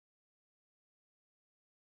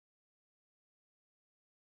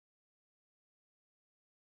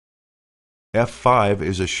F5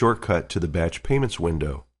 is a shortcut to the Batch Payments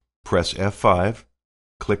window. Press F5,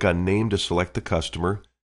 click on Name to select the customer,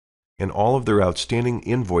 and all of their outstanding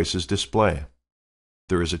invoices display.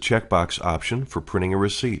 There is a checkbox option for printing a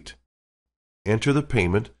receipt. Enter the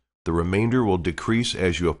payment. The remainder will decrease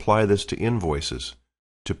as you apply this to invoices.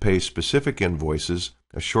 To pay specific invoices,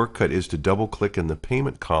 a shortcut is to double-click in the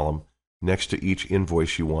payment column next to each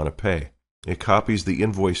invoice you want to pay. It copies the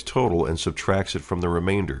invoice total and subtracts it from the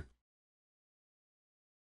remainder.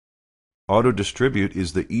 Auto Distribute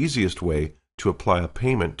is the easiest way to apply a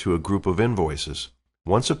payment to a group of invoices.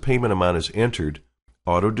 Once a payment amount is entered,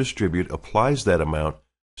 Auto Distribute applies that amount,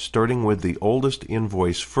 starting with the oldest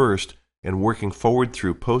invoice first and working forward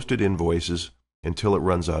through posted invoices until it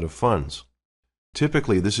runs out of funds.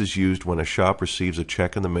 Typically, this is used when a shop receives a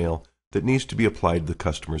check in the mail that needs to be applied to the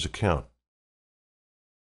customer's account.